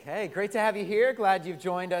Okay, great to have you here. Glad you've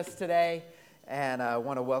joined us today, and I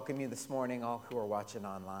want to welcome you this morning, all who are watching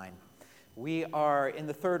online. We are in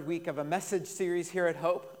the third week of a message series here at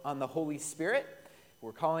Hope on the Holy Spirit.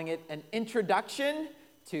 We're calling it an introduction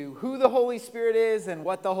to who the Holy Spirit is and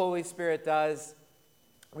what the Holy Spirit does.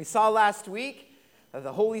 We saw last week that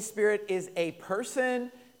the Holy Spirit is a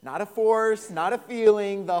person, not a force, not a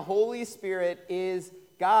feeling. The Holy Spirit is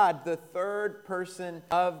God, the third person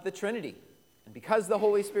of the Trinity. And because the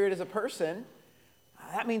Holy Spirit is a person,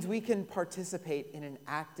 that means we can participate in an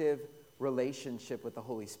active relationship with the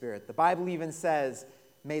Holy Spirit. The Bible even says,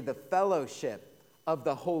 "May the fellowship of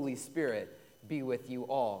the Holy Spirit be with you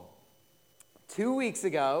all." 2 weeks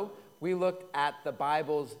ago, we looked at the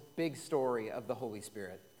Bible's big story of the Holy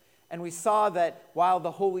Spirit. And we saw that while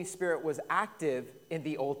the Holy Spirit was active in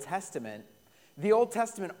the Old Testament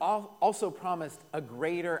also promised a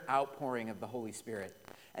greater outpouring of the Holy Spirit.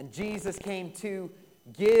 And Jesus came to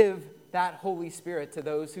give that Holy Spirit to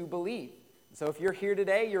those who believe. So if you're here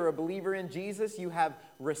today, you're a believer in Jesus, you have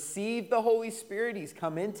received the Holy Spirit, He's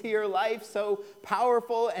come into your life. So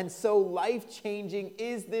powerful and so life-changing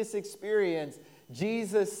is this experience.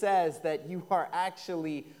 Jesus says that you are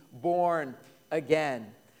actually born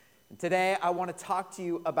again. And today I want to talk to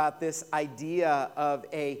you about this idea of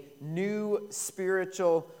a new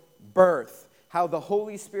spiritual birth, how the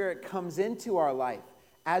Holy Spirit comes into our life.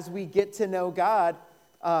 As we get to know God,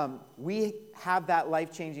 we have that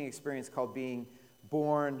life-changing experience called being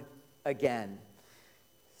born again.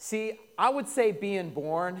 See, I would say being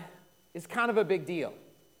born is kind of a big deal.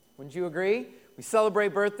 Wouldn't you agree? We celebrate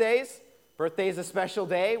birthdays. Birthday is a special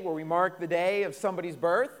day where we mark the day of somebody's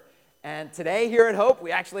birth. And today here at Hope,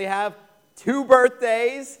 we actually have 2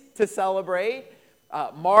 birthdays to celebrate.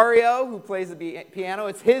 Mario, who plays the piano,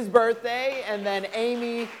 it's his birthday. And then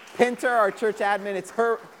Amy Pinter, our church admin, it's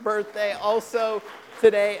her birthday also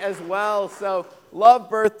today as well. So love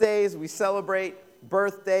birthdays. We celebrate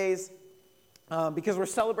birthdays because we're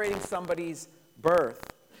celebrating somebody's birth.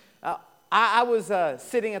 I was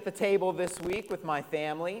sitting at the table this week with my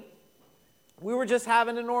family. We were just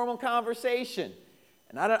having a normal conversation.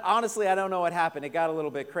 And honestly, I don't know what happened. It got a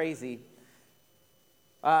little bit crazy.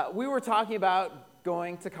 We were talking about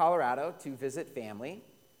going to Colorado to visit family.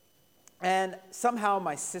 And somehow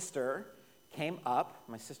my sister came up,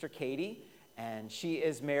 my sister Katie, and she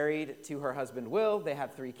is married to her husband Will. They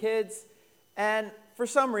have 3 kids. And for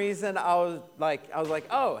some reason, I was like,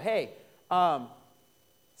 oh, hey,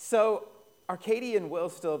 so are Katie and Will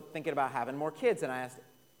still thinking about having more kids? And I asked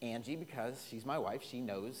Angie, because she's my wife, she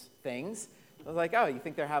knows things. I was like, oh, you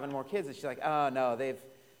think they're having more kids? And she's like, oh, no,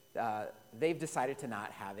 they've decided to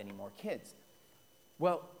not have any more kids.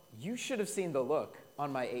 Well, you should have seen the look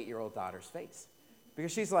on my 8-year-old daughter's face.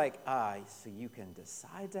 Because she's like, so you can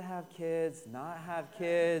decide to have kids, not have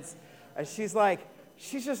kids. And she's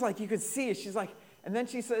just like, you could see it. She's like, and then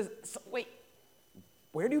she says, so, wait,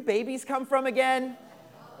 where do babies come from again?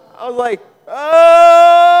 I was like,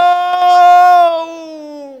 oh!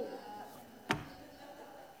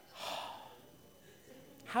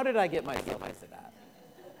 How did I get myself into that?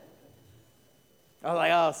 I was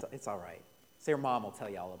like, oh, it's all right. So your mom will tell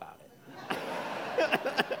you all about it.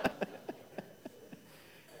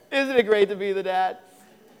 Isn't it great to be the dad?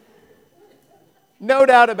 No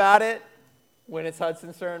doubt about it. When it's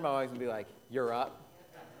Hudson's turn, my wife's going to be like, you're up.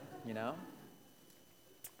 You know?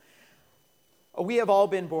 We have all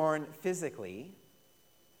been born physically,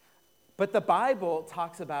 but the Bible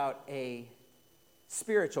talks about a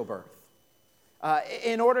spiritual birth.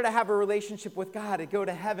 In order to have a relationship with God, to go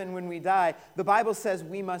to heaven when we die, the Bible says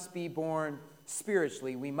we must be born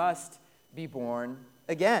spiritually. We must be born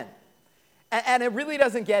again. And it really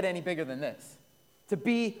doesn't get any bigger than this. To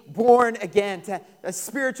be born again, a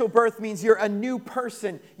spiritual birth means you're a new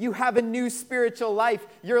person. You have a new spiritual life.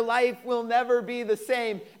 Your life will never be the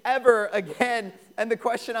same ever again. And the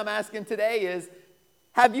question I'm asking today is,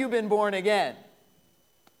 have you been born again?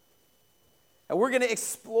 And we're going to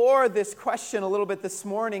explore this question a little bit this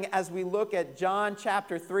morning as we look at John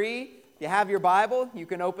chapter 3. If you have your Bible, you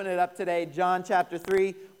can open it up today. John chapter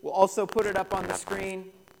 3. We'll also put it up on the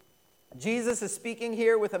screen. Jesus is speaking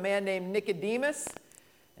here with a man named Nicodemus.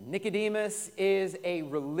 And Nicodemus is a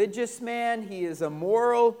religious man. He is a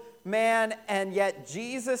moral man. And yet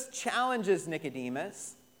Jesus challenges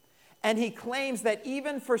Nicodemus. And he claims that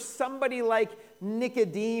even for somebody like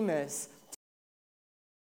Nicodemus,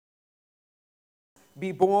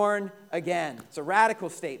 be born again. It's a radical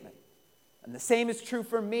statement. And the same is true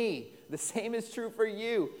for me. The same is true for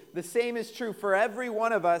you. The same is true for every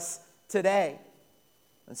one of us today.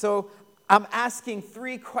 And so I'm asking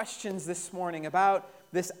 3 questions this morning about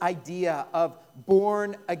this idea of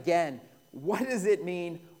born again. What does it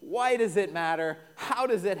mean? Why does it matter? How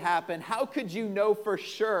does it happen? How could you know for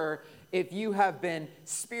sure if you have been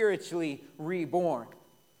spiritually reborn?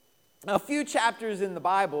 Now, a few chapters in the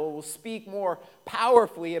Bible will speak more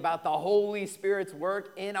powerfully about the Holy Spirit's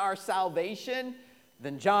work in our salvation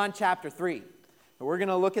than John chapter 3. And we're going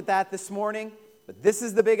to look at that this morning, but this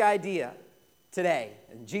is the big idea today.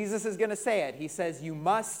 And Jesus is going to say it. He says, you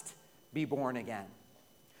must be born again.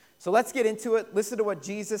 So let's get into it. Listen to what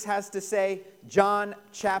Jesus has to say. John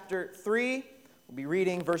chapter 3. We'll be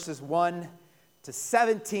reading verses 1 to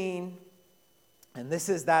 17. And this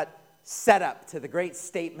is that setup to the great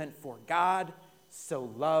statement, for God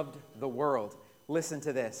so loved the world. Listen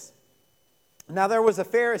to this. Now there was a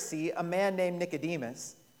Pharisee, a man named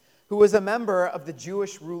Nicodemus, who was a member of the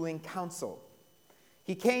Jewish ruling council.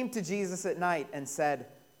 He came to Jesus at night and said,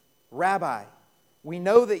 Rabbi, we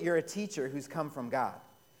know that you're a teacher who's come from God,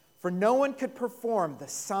 for no one could perform the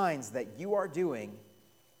signs that you are doing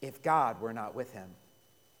if God were not with him.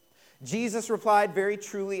 Jesus replied, very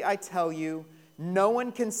truly, I tell you, no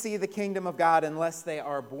one can see the kingdom of God unless they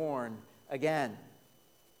are born again.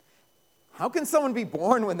 How can someone be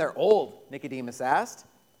born when they're old? Nicodemus asked.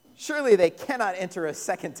 Surely they cannot enter a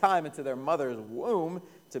second time into their mother's womb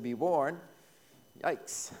to be born.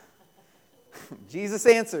 Yikes. Jesus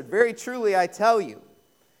answered, very truly I tell you,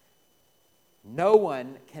 no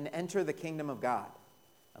one can enter the kingdom of God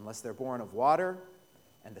unless they're born of water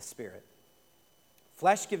and the Spirit.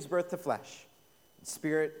 Flesh gives birth to flesh, and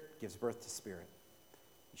Spirit gives birth to spirit.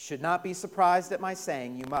 You should not be surprised at my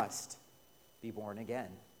saying you must be born again.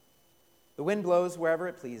 The wind blows wherever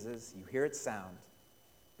it pleases. You hear its sound,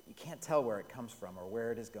 but you can't tell where it comes from or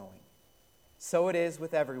where it is going. So it is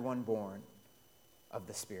with everyone born of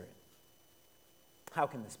the Spirit. How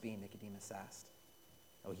can this be? Nicodemus asked.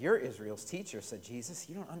 Oh, you're Israel's teacher, said Jesus.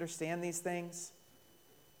 You don't understand these things?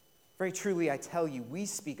 Very truly, I tell you, we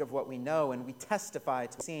speak of what we know and we testify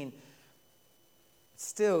to what we've seen.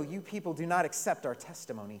 Still, you people do not accept our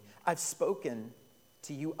testimony. I've spoken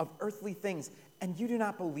to you of earthly things, and you do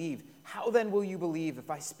not believe. How then will you believe if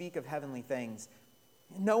I speak of heavenly things?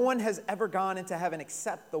 No one has ever gone into heaven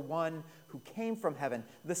except the one who came from heaven,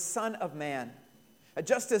 the Son of Man.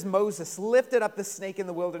 Just as Moses lifted up the snake in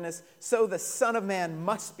the wilderness, so the Son of Man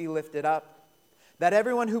must be lifted up, that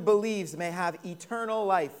everyone who believes may have eternal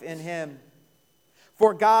life in him.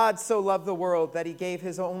 For God so loved the world that he gave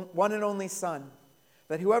his own one and only Son,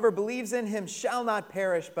 that whoever believes in him shall not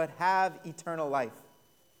perish but have eternal life.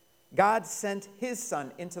 God sent his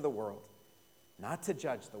Son into the world, not to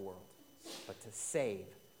judge the world, but to save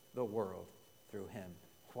the world through him.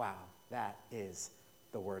 Wow, that is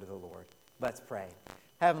the word of the Lord. Let's pray.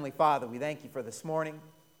 Heavenly Father, we thank you for this morning.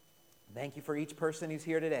 Thank you for each person who's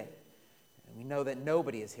here today. And we know that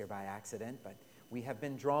nobody is here by accident, but we have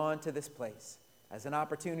been drawn to this place as an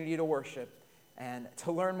opportunity to worship and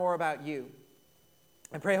to learn more about you.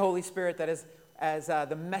 And pray, Holy Spirit, that as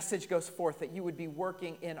the message goes forth, that you would be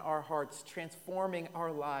working in our hearts, transforming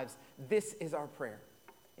our lives. This is our prayer.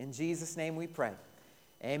 In Jesus' name we pray.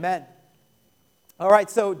 Amen. All right,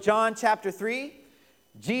 so John chapter 3,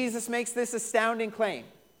 Jesus makes this astounding claim.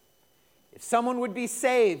 If someone would be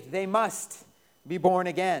saved, they must be born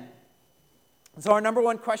again. So our number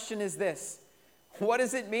one question is this: what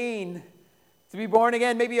does it mean to be born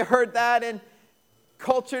again? Maybe you heard that in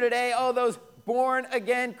culture today. Oh, those born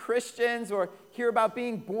again Christians, or hear about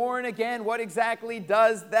being born again. What exactly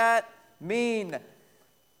does that mean?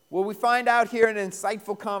 Well, we find out here an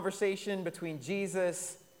insightful conversation between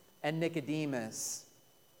Jesus and Nicodemus.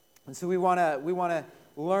 And so we want to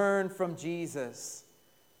learn from Jesus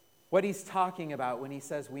what he's talking about when he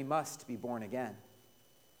says we must be born again.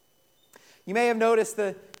 You may have noticed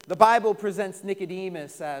the Bible presents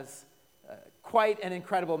Nicodemus as quite an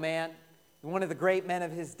incredible man. One of the great men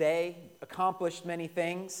of his day, accomplished many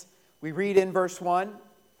things. We read in verse 1,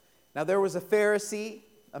 now there was a Pharisee,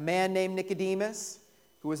 a man named Nicodemus,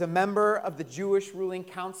 who was a member of the Jewish ruling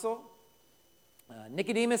council.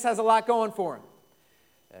 Nicodemus has a lot going for him.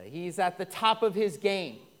 He's at the top of his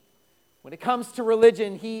game. When it comes to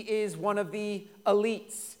religion, he is one of the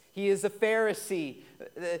elites. He is a Pharisee.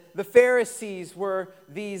 The Pharisees were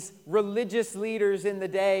these religious leaders in the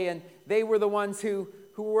day, and they were the ones who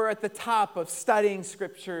were at the top of studying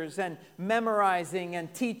scriptures and memorizing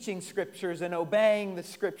and teaching scriptures and obeying the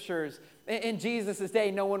scriptures. In Jesus'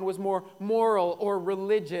 day, no one was more moral or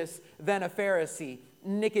religious than a Pharisee.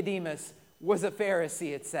 Nicodemus was a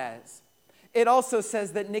Pharisee, it says. It also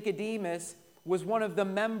says that Nicodemus was one of the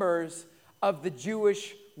members of the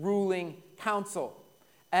Jewish ruling council.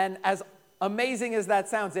 And as amazing as that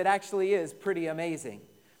sounds, it actually is pretty amazing.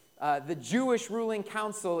 The Jewish ruling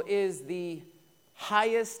council is the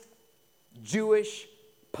highest Jewish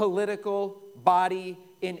political body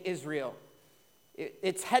in Israel.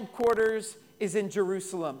 Its headquarters is in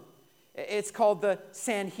Jerusalem. It's called the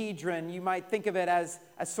Sanhedrin. You might think of it as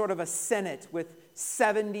sort of a senate with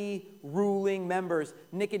 70 ruling members.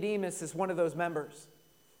 Nicodemus is one of those members.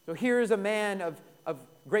 So here's a man of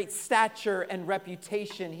great stature and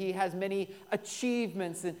reputation. He has many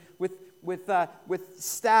achievements and with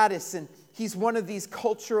status, and he's one of these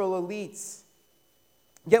cultural elites.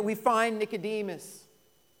 Yet we find Nicodemus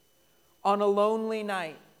on a lonely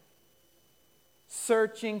night,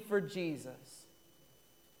 searching for Jesus,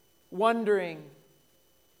 wondering,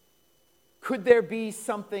 could there be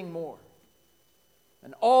something more?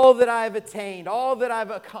 And all that I've attained, all that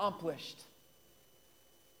I've accomplished,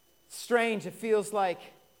 strange, it feels like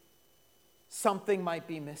something might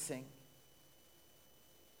be missing.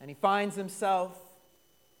 And he finds himself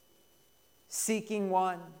seeking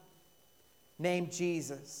one named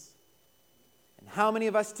Jesus. And how many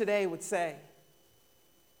of us today would say,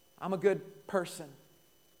 I'm a good person.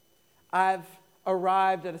 I've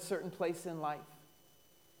arrived at a certain place in life.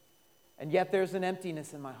 And yet there's an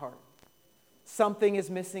emptiness in my heart. Something is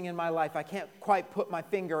missing in my life. I can't quite put my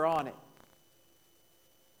finger on it.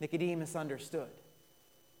 Nicodemus understood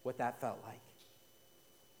what that felt like.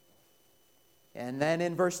 And then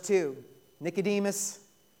in verse 2, Nicodemus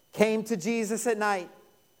came to Jesus at night.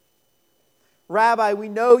 Rabbi, we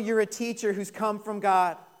know you're a teacher who's come from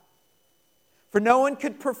God. For no one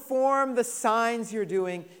could perform the signs you're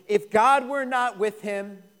doing if God were not with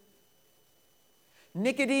him.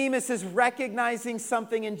 Nicodemus is recognizing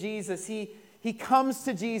something in Jesus. He comes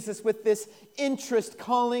to Jesus with this interest,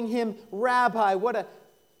 calling him Rabbi. What a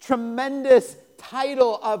tremendous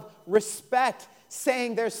title of respect,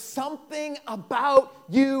 saying there's something about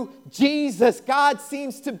you, Jesus. God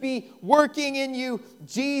seems to be working in you,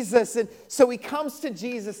 Jesus. And so he comes to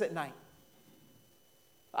Jesus at night.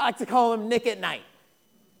 I like to call him Nick at night,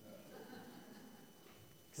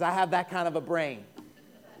 because I have that kind of a brain.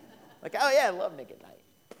 Like, oh yeah, I love Nick at night.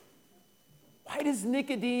 Why does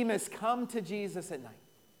Nicodemus come to Jesus at night?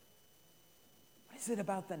 What is it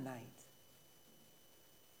about the night?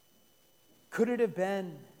 Could it have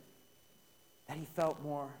been that he felt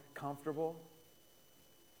more comfortable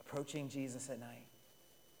approaching Jesus at night?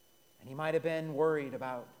 And he might have been worried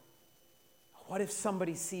about, what if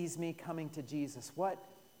somebody sees me coming to Jesus? What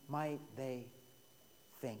might they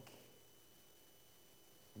think?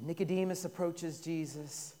 Nicodemus approaches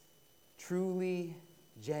Jesus truly,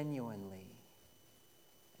 genuinely.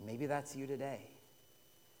 And maybe that's you today.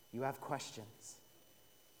 You have questions.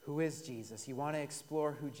 Who is Jesus? You want to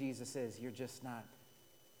explore who Jesus is. You're just not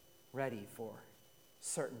ready for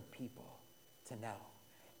certain people to know.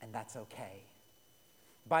 And that's okay.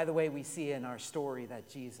 By the way, we see in our story that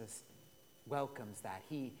Jesus welcomes that.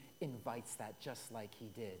 He invites that, just like he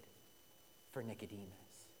did for Nicodemus.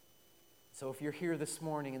 So if you're here this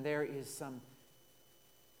morning and there is some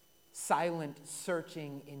silent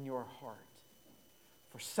searching in your heart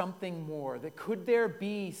for something more, that could there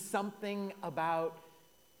be something about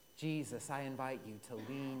Jesus, I invite you to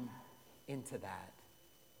lean into that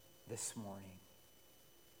this morning.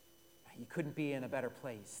 You couldn't be in a better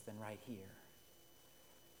place than right here.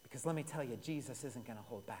 Because let me tell you, Jesus isn't going to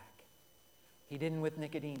hold back. He didn't with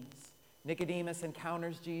Nicodemus. Nicodemus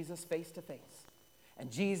encounters Jesus face to face.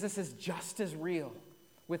 And Jesus is just as real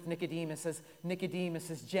with Nicodemus as Nicodemus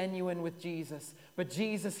is genuine with Jesus. But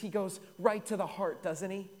Jesus, he goes right to the heart,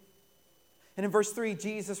 doesn't he? And in verse 3,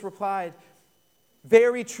 Jesus replied,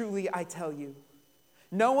 very truly I tell you,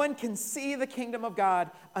 no one can see the kingdom of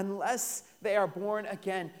God unless they are born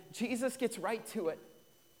again. Jesus gets right to it.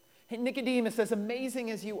 Hey, Nicodemus, as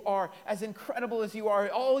amazing as you are, as incredible as you are,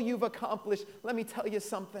 all you've accomplished, let me tell you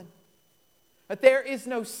something. That there is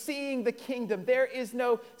no seeing the kingdom. There is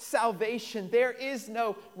no salvation. There is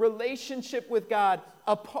no relationship with God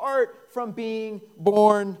apart from being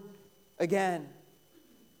born again.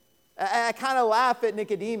 I kind of laugh at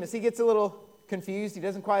Nicodemus. He gets a little confused. He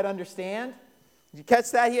doesn't quite understand. Did you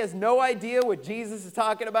catch that? He has no idea what Jesus is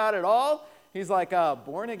talking about at all. He's like,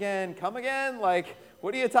 born again, come again? Like,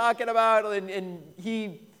 what are you talking about? And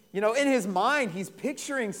he, in his mind, he's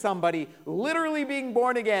picturing somebody literally being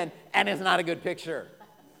born again, and it's not a good picture.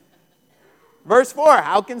 Verse 4,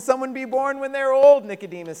 how can someone be born when they're old?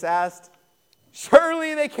 Nicodemus asked.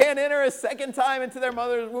 Surely they can't enter a second time into their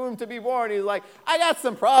mother's womb to be born. He's like, I got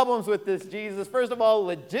some problems with this, Jesus. First of all,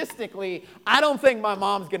 logistically, I don't think my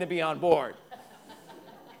mom's going to be on board.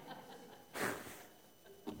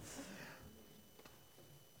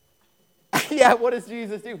 Yeah, what does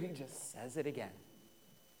Jesus do? He just says it again.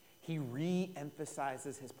 He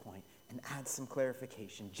re-emphasizes his point and adds some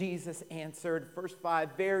clarification. Jesus answered, verse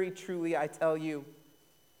 5, very truly I tell you,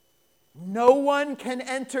 no one can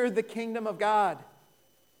enter the kingdom of God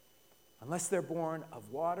unless they're born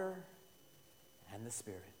of water and the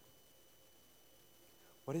Spirit.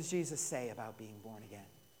 What does Jesus say about being born again?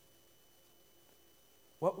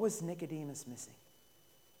 What was Nicodemus missing?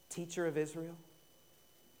 Teacher of Israel?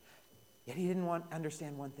 Yet he didn't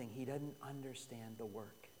understand one thing. He didn't understand the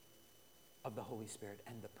work of the Holy Spirit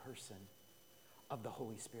and the person of the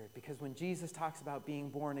Holy Spirit. Because when Jesus talks about being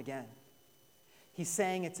born again, he's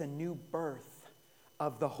saying it's a new birth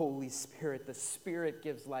of the Holy Spirit. The Spirit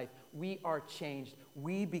gives life. We are changed.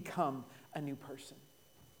 We become a new person.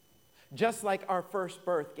 Just like our first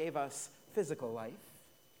birth gave us physical life,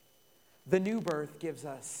 the new birth gives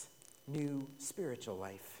us new spiritual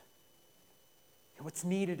life. And what's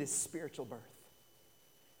needed is spiritual birth.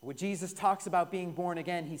 When Jesus talks about being born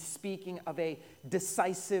again, he's speaking of a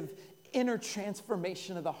decisive inner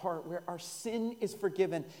transformation of the heart where our sin is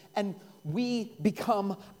forgiven and we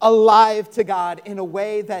become alive to God in a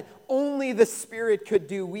way that only the Spirit could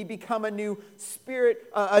do. We become a new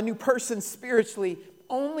person spiritually.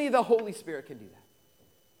 Only the Holy Spirit can do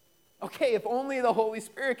that. Okay, if only the Holy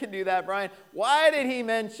Spirit can do that, Brian, why did he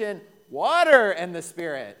mention water and the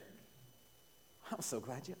Spirit? I'm so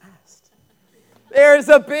glad you asked. There's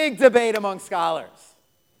a big debate among scholars.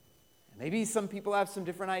 Maybe some people have some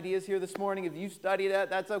different ideas here this morning. If you study that,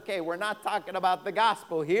 that's okay. We're not talking about the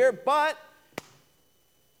gospel here, but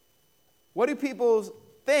what do people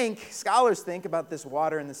think, scholars think, about this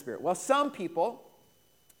water and the Spirit? Well, some people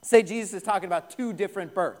say Jesus is talking about two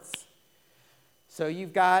different births. So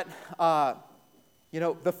you've got,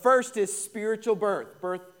 the first is spiritual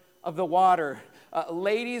birth of the water.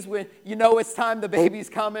 Ladies, when you know it's time the baby's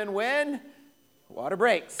coming, when? Water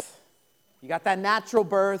breaks. You got that natural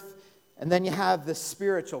birth, and then you have the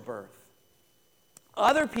spiritual birth.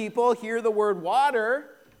 Other people hear the word water,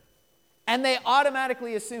 and they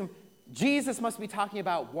automatically assume Jesus must be talking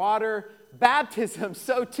about water baptism.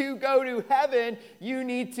 So to go to heaven, you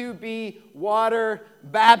need to be water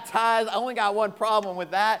baptized. I only got one problem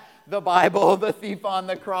with that. The Bible, the thief on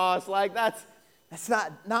the cross. Like that's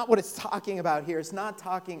not what it's talking about here. It's not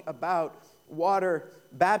talking about water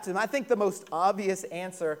baptism. I think the most obvious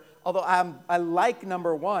answer, although I like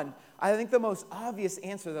number one, I think the most obvious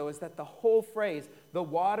answer, though, is that the whole phrase, the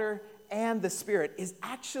water and the Spirit, is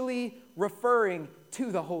actually referring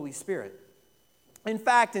to the Holy Spirit. In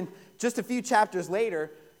fact, in just a few chapters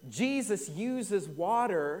later, Jesus uses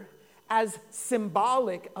water as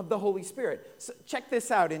symbolic of the Holy Spirit. So check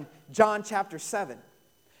this out in John chapter 7.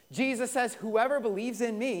 Jesus says, whoever believes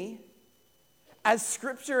in me, as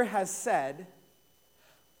Scripture has said,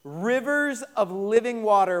 rivers of living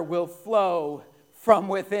water will flow from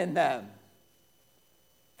within them.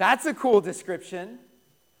 That's a cool description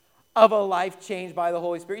of a life changed by the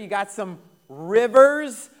Holy Spirit. You got some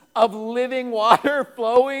rivers of living water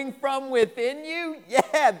flowing from within you?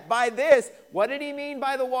 Yeah, by this. What did he mean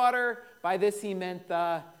by the water? By this he meant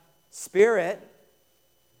the Spirit,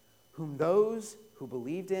 whom those who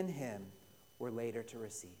believed in him were later to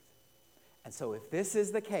receive. And so if this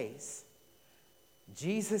is the case,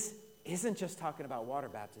 Jesus isn't just talking about water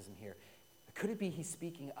baptism here. Could it be he's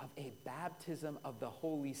speaking of a baptism of the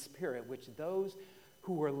Holy Spirit, which those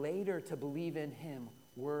who were later to believe in him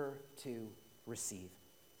were to receive?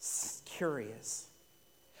 It's curious.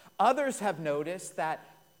 Others have noticed that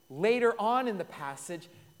later on in the passage,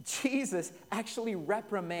 Jesus actually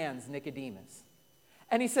reprimands Nicodemus.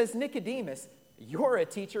 And he says, Nicodemus, you're a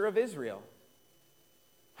teacher of Israel.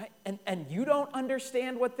 And you don't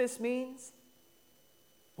understand what this means?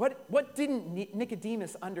 What didn't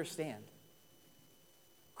Nicodemus understand?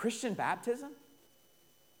 Christian baptism?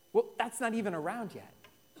 Well, that's not even around yet.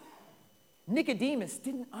 Nicodemus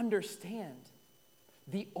didn't understand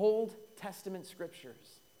the Old Testament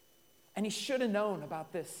scriptures. And he should have known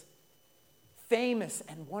about this famous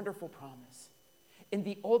and wonderful promise in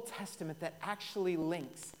the Old Testament that actually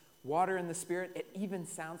links water and the Spirit. It even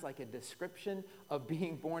sounds like a description of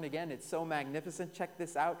being born again. It's so magnificent. Check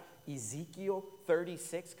this out. Ezekiel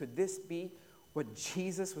 36. Could this be what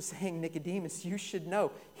Jesus was saying? Nicodemus, you should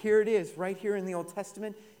know. Here it is, right here in the Old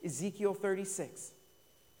Testament, Ezekiel 36.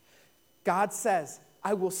 God says,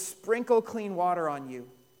 I will sprinkle clean water on you,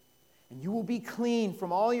 and you will be clean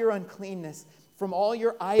from all your uncleanness. From all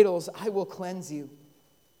your idols, I will cleanse you.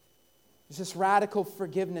 There's this radical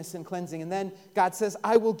forgiveness and cleansing. And then God says,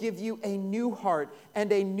 I will give you a new heart,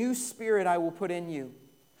 and a new spirit I will put in you.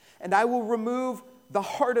 And I will remove the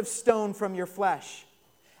heart of stone from your flesh,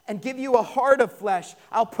 and give you a heart of flesh.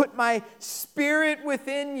 I'll put my spirit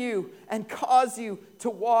within you and cause you to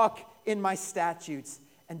walk in my statutes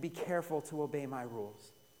and be careful to obey my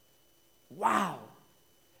rules. Wow.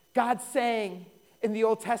 God's saying in the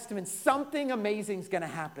Old Testament, something amazing is going to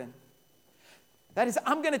happen. That is,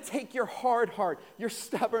 I'm going to take your hard heart, your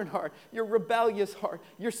stubborn heart, your rebellious heart,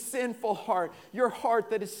 your sinful heart, your heart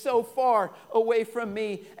that is so far away from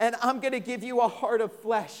me, and I'm going to give you a heart of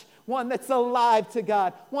flesh, one that's alive to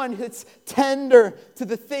God, one that's tender to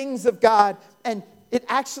the things of God. And it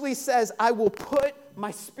actually says, I will put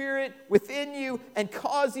my spirit within you and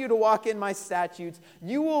cause you to walk in my statutes.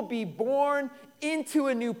 You will be born into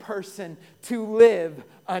a new person to live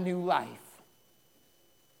a new life.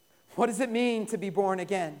 What does it mean to be born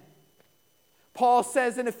again? Paul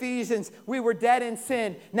says in Ephesians, we were dead in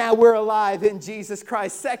sin, now we're alive in Jesus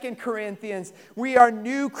Christ. 2 Corinthians, we are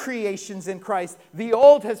new creations in Christ. The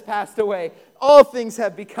old has passed away. All things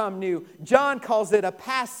have become new. John calls it a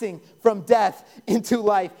passing from death into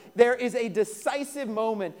life. There is a decisive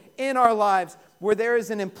moment in our lives where there is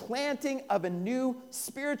an implanting of a new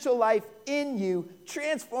spiritual life in you,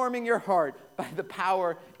 transforming your heart by the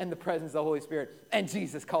power and the presence of the Holy Spirit. And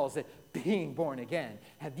Jesus calls it being born again.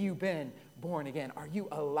 Have you been born again? Are you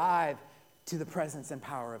alive to the presence and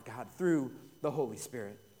power of God through the Holy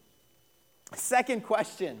Spirit? Second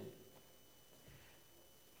question.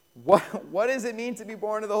 What does it mean to be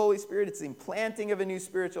born of the Holy Spirit? It's the implanting of a new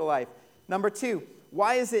spiritual life. Number 2,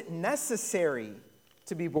 why is it necessary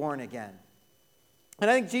to be born again? And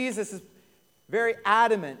I think Jesus is very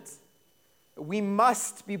adamant. We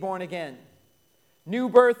must be born again. New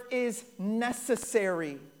birth is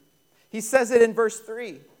necessary. He says it in verse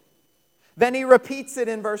 3. Then he repeats it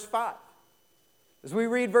in verse 5. As we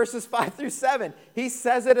read verses 5 through 7, he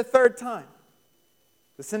says it a third time.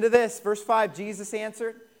 Listen to this. Verse 5, Jesus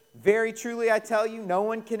answered, very truly I tell you, no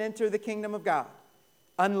one can enter the kingdom of God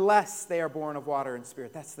unless they are born of water and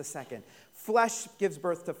spirit. That's the second. Flesh gives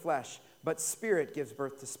birth to flesh, but spirit gives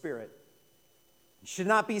birth to spirit. You should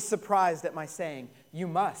not be surprised at my saying, you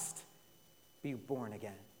must be born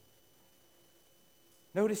again.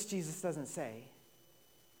 Notice Jesus doesn't say,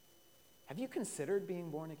 have you considered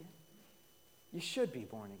being born again? You should be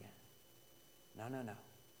born again. No.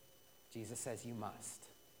 Jesus says you must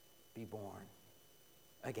be born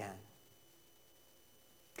again.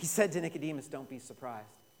 He said to Nicodemus, don't be surprised.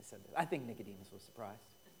 I think Nicodemus was surprised.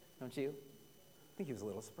 Don't you? I think he was a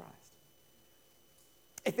little surprised.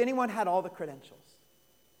 If anyone had all the credentials,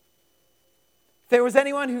 if there was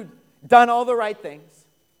anyone who'd done all the right things,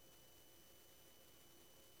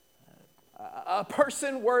 a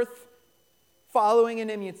person worth following and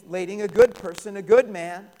emulating, a good person, a good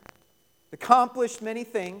man, accomplished many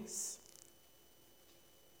things.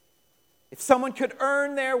 If someone could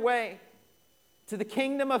earn their way to the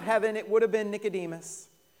kingdom of heaven, it would have been Nicodemus.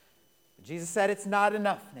 But Jesus said, it's not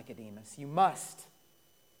enough, Nicodemus. You must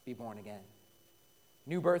be born again.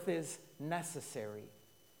 New birth is necessary.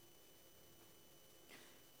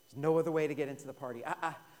 There's no other way to get into the party.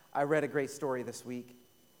 I read a great story this week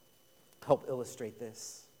to help illustrate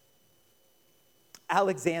this.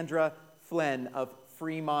 Alexandra Flynn of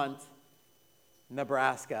Fremont,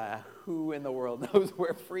 Nebraska. Who in the world knows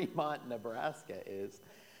where Fremont, Nebraska is?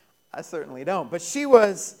 I certainly don't. But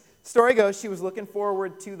story goes, she was looking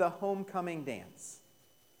forward to the homecoming dance.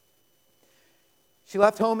 She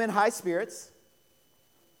left home in high spirits,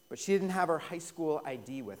 but she didn't have her high school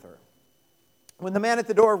ID with her. When the man at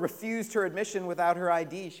the door refused her admission without her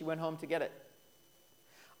ID, she went home to get it.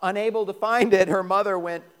 Unable to find it, her mother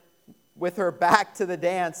went with her back to the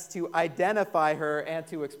dance to identify her and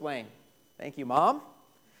to explain. Thank you, Mom.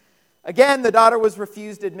 Again, the daughter was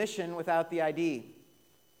refused admission without the ID.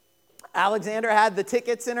 Alexandra had the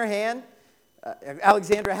tickets in her hand,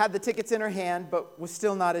 but was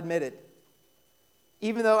still not admitted.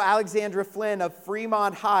 Even though Alexandra Flynn of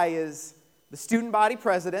Fremont High is the student body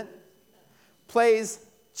president, plays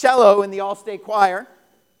cello in the all-state choir,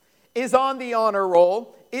 is on the honor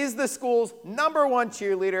roll, is the school's #1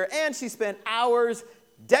 cheerleader, and she spent hours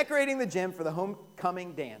decorating the gym for the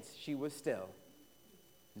homecoming dance, she was still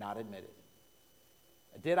not admitted.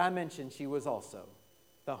 Did I mention she was also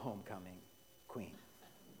the homecoming queen?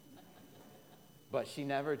 But she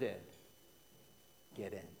never did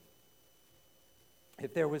get in.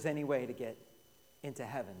 If there was any way to get into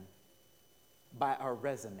heaven by our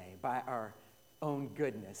resume, by our own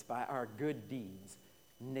goodness, by our good deeds,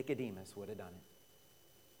 Nicodemus would have done it.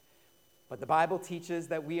 But the Bible teaches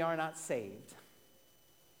that we are not saved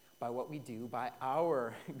by what we do, by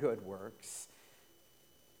our good works.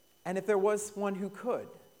 And if there was one who could,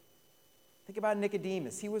 Think about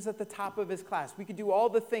Nicodemus. He was at the top of his class. We could do all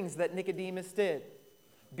the things that Nicodemus did.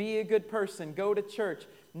 Be a good person, go to church,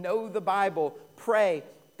 know the Bible, pray,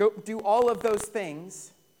 go do all of those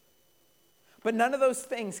things. But none of those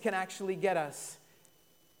things can actually get us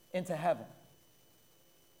into heaven.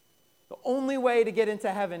 The only way to get into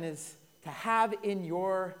heaven is to have in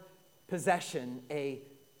your possession a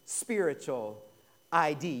spiritual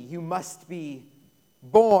ID. You must be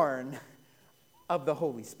born of the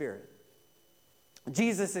Holy Spirit.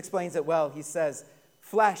 Jesus explains it well. He says,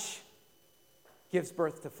 flesh gives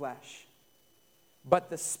birth to flesh, but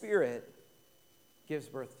the Spirit gives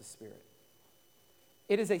birth to spirit.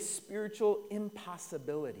 It is a spiritual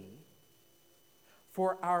impossibility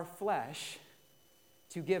for our flesh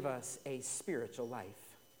to give us a spiritual life.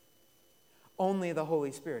 Only the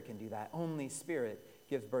Holy Spirit can do that. Only Spirit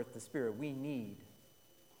gives birth to spirit. We need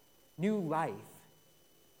new life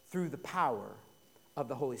through the power of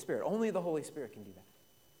the Holy Spirit. Only the Holy Spirit can do that.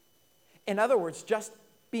 In other words, just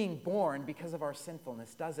being born because of our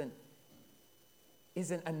sinfulness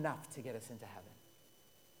isn't enough to get us into heaven.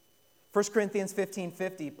 1 Corinthians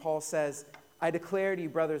 15:50, Paul says, I declare to you,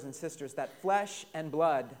 brothers and sisters, that flesh and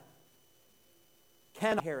blood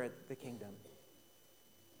can inherit the kingdom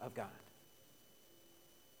of God.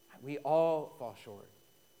 We all fall short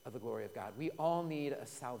of the glory of God. We all need a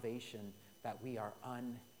salvation that we are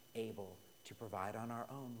unable to provide on our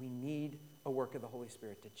own. We need a work of the Holy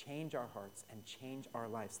Spirit to change our hearts and change our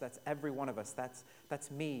lives. That's every one of us.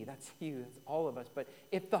 That's me. That's you. That's all of us. But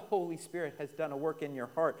if the Holy Spirit has done a work in your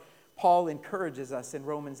heart, Paul encourages us in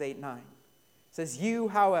Romans 8:9. It says, you,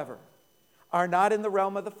 however, are not in the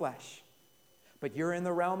realm of the flesh, but you're in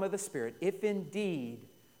the realm of the Spirit, if indeed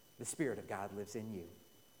the Spirit of God lives in you.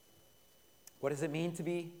 What does it mean to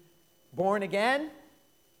be born again?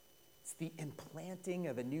 It's the implanting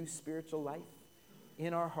of a new spiritual life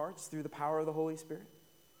in our hearts through the power of the Holy Spirit.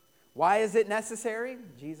 Why is it necessary?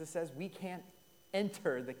 Jesus says we can't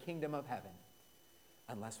enter the kingdom of heaven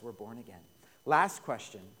unless we're born again. Last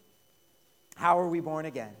question. How are we born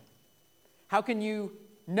again? How can you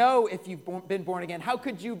know if you've been born again? How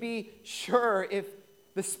could you be sure if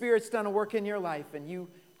the Spirit's done a work in your life and you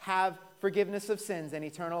have forgiveness of sins and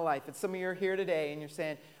eternal life? And some of you are here today and you're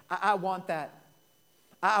saying, I want that.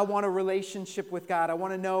 I want a relationship with God. I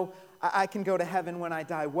want to know I can go to heaven when I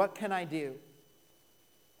die. What can I do?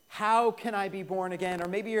 How can I be born again? Or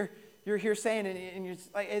maybe you're here saying, and you're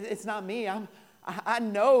like, it's not me. I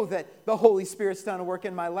know that the Holy Spirit's done a work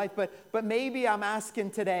in my life, but maybe I'm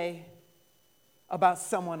asking today about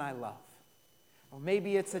someone I love. Or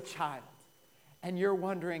maybe it's a child, and you're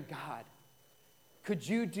wondering, God, could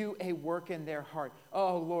you do a work in their heart?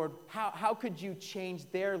 Oh, Lord, how could you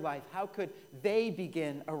change their life? How could they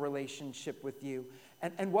begin a relationship with you?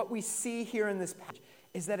 And what we see here in this passage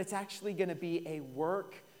is that it's actually going to be a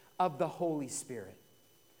work of the Holy Spirit.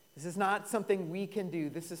 This is not something we can do.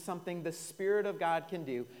 This is something the Spirit of God can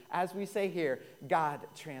do. As we say here, God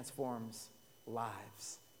transforms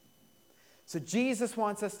lives. So Jesus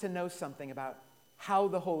wants us to know something about how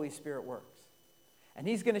the Holy Spirit works. And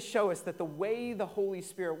he's going to show us that the way the Holy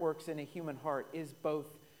Spirit works in a human heart is both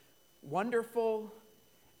wonderful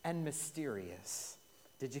and mysterious.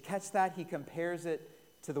 Did you catch that? He compares it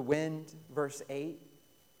to the wind, verse 8.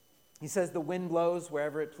 He says the wind blows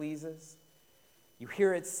wherever it pleases. You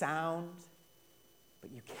hear its sound,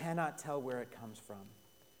 but you cannot tell where it comes from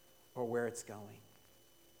or where it's going.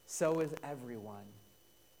 So is everyone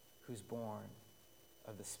who's born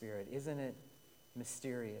of the Spirit. Isn't it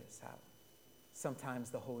mysterious how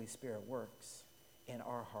sometimes the Holy Spirit works in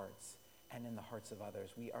our hearts and in the hearts of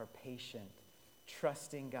others? We are patient,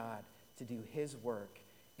 trusting God to do his work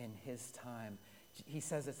in his time. He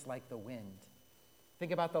says it's like the wind.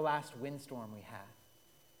 Think about the last windstorm we had.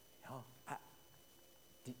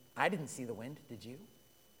 I didn't see the wind, did you?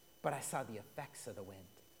 But I saw the effects of the wind.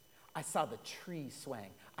 I saw the tree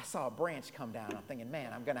swaying. I saw a branch come down. I'm thinking,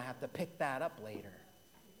 man, I'm going to have to pick that up later.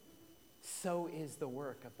 So is the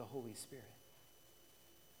work of the Holy Spirit.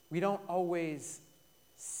 We don't always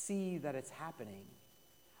see that it's happening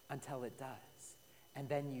until it does. And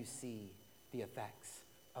then you see the effects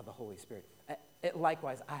of the Holy Spirit.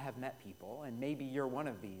 Likewise, I have met people, and maybe you're one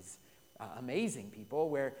of these amazing people,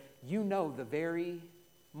 where you know the very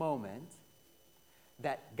moment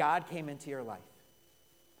that God came into your life.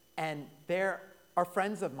 And there are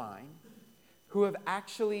friends of mine who have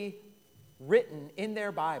actually written in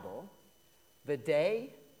their Bible the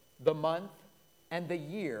day, the month, and the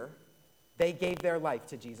year they gave their life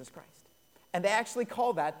to Jesus Christ. And they actually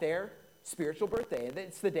call that their spiritual birthday.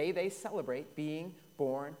 It's the day they celebrate being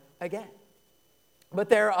born again. But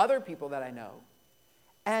there are other people that I know,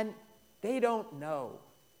 and They don't know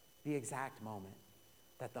the exact moment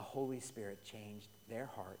that the Holy Spirit changed their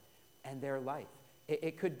heart and their life.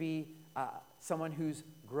 It could be someone who's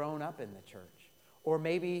grown up in the church, or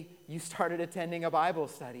maybe you started attending a Bible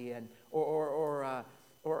study or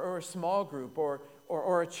a small group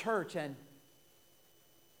or a church, and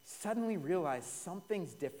suddenly realize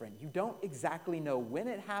something's different. You don't exactly know when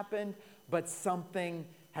it happened, but something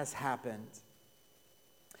has happened.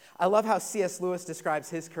 I love how C.S. Lewis describes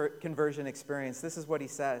his conversion experience. This is what he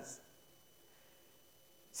says.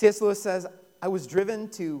 C.S. Lewis says, I was driven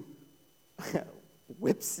to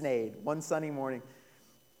Whipsnade one sunny morning.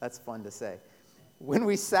 That's fun to say. When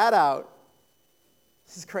we sat out,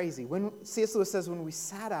 this is crazy. When C.S. Lewis says, when we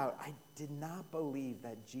sat out, I did not believe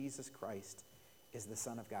that Jesus Christ is the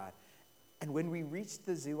Son of God. And when we reached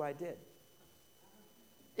the zoo, I did.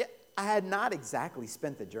 Yeah, I had not exactly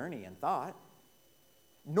spent the journey in thought,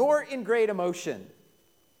 nor in great emotion.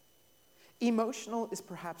 Emotional is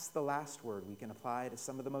perhaps the last word we can apply to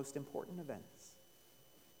some of the most important events.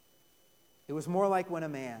 It was more like when a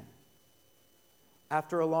man,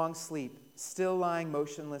 after a long sleep, still lying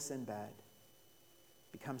motionless in bed,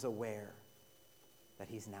 becomes aware that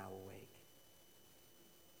he's now awake.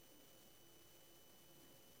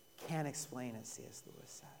 Can't explain it, C.S.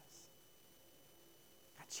 Lewis says.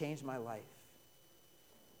 God changed my life.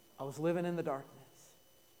 I was living in the darkness.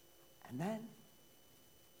 And then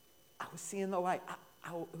I was seeing the light.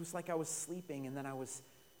 It was like I was sleeping, and then I was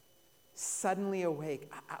suddenly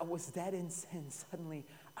awake. I was dead in sin. Suddenly,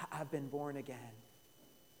 I've been born again.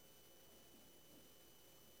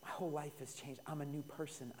 My whole life has changed. I'm a new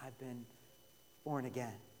person. I've been born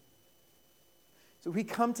again. So we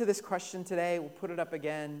come to this question today. We'll put it up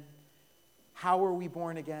again. How are we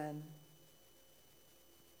born again?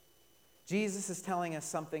 Jesus is telling us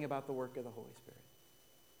something about the work of the Holy Spirit.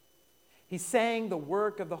 He's saying the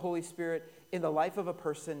work of the Holy Spirit in the life of a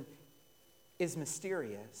person is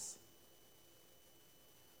mysterious,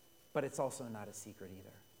 but it's also not a secret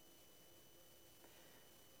either.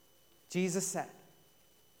 Jesus said,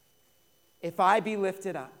 if I be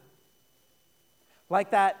lifted up,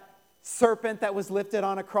 like that serpent that was lifted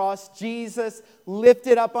on a cross, Jesus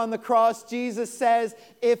lifted up on the cross. Jesus says,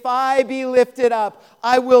 if I be lifted up,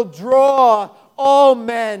 I will draw all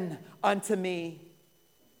men unto me.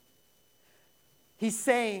 He's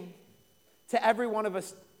saying to every one of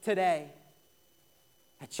us today,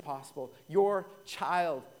 that's possible. Your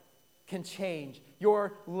child can change.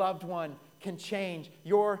 Your loved one can change.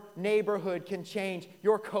 Your neighborhood can change.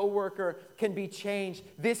 Your coworker can be changed.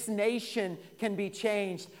 This nation can be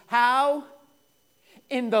changed. How?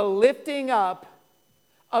 In the lifting up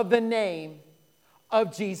of the name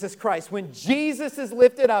of Jesus Christ. When Jesus is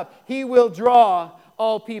lifted up, he will draw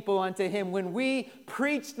all people unto him. When we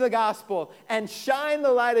preach the gospel and shine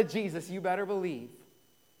the light of Jesus, you better believe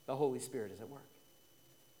the Holy Spirit is at work.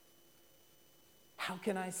 How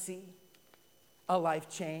can I see a life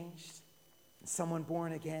changed, someone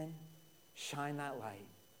born again? Shine that light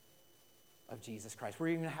of Jesus Christ. We're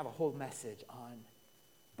even going to have a whole message on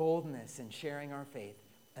boldness and sharing our faith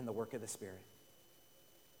and the work of the Spirit.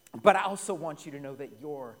 But I also want you to know that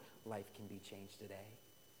your life can be changed today.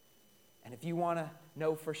 And if you want to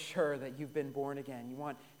know for sure that you've been born again, you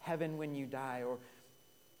want heaven when you die, or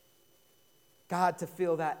God to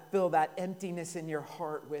fill that emptiness in your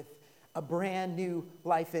heart with a brand new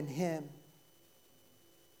life in him,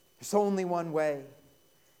 there's only one way.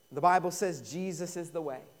 The Bible says Jesus is the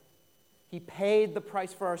way. He paid the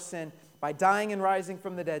price for our sin by dying and rising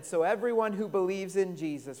from the dead. So everyone who believes in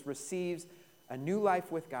Jesus receives a new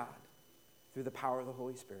life with God through the power of the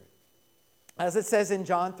Holy Spirit. As it says in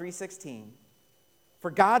John 3:16,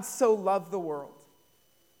 for God so loved the world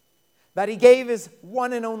that he gave his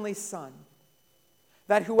one and only Son,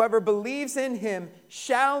 that whoever believes in him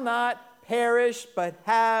shall not perish but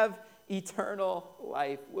have eternal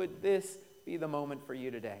life. Would this be the moment for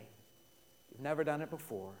you today? You've never done it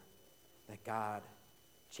before, that God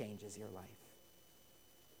changes your life.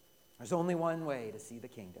 There's only one way to see the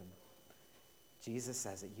kingdom. Jesus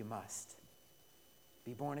says it, you must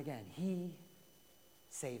be born again. He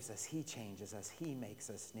saves us. He changes us. He makes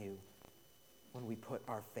us new when we put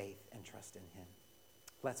our faith and trust in him.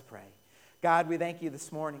 Let's pray. God, we thank you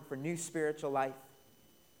this morning for new spiritual life.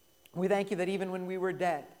 We thank you that even when we were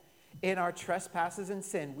dead in our trespasses and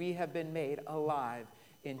sin, we have been made alive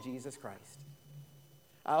in Jesus Christ.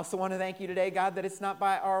 I also want to thank you today, God, that it's not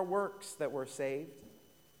by our works that we're saved.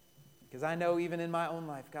 Because I know even in my own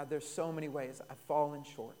life, God, there's so many ways I've fallen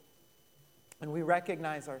short. And we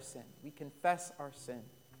recognize our sin. We confess our sin.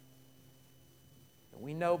 And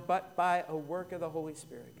we know but by a work of the Holy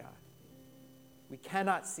Spirit, God, we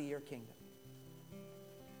cannot see your kingdom.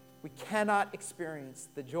 We cannot experience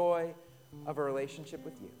the joy of a relationship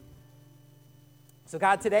with you. So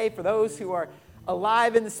God, today, for those who are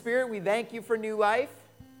alive in the Spirit, we thank you for new life.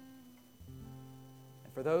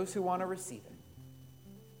 And for those who want to receive it,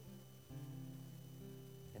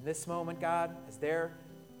 in this moment, God, as they're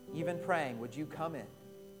even praying, would you come in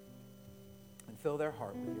and fill their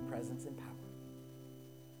heart with your presence and power,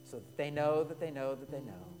 so that they know that they know that they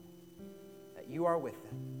know that you are with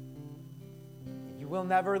them. And you will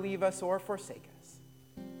never leave us or forsake us.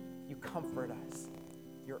 You comfort us.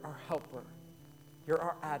 You're our helper. You're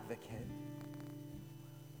our advocate.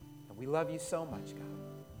 And we love you so much, God.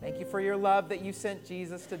 Thank you for your love that you sent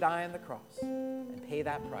Jesus to die on the cross and pay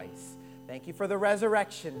that price. Thank you for the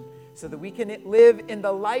resurrection so that we can live in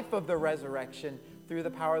the life of the resurrection through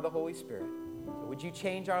the power of the Holy Spirit. So would you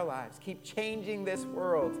change our lives? Keep changing this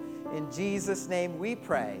world. In Jesus' name we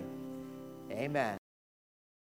pray. Amen.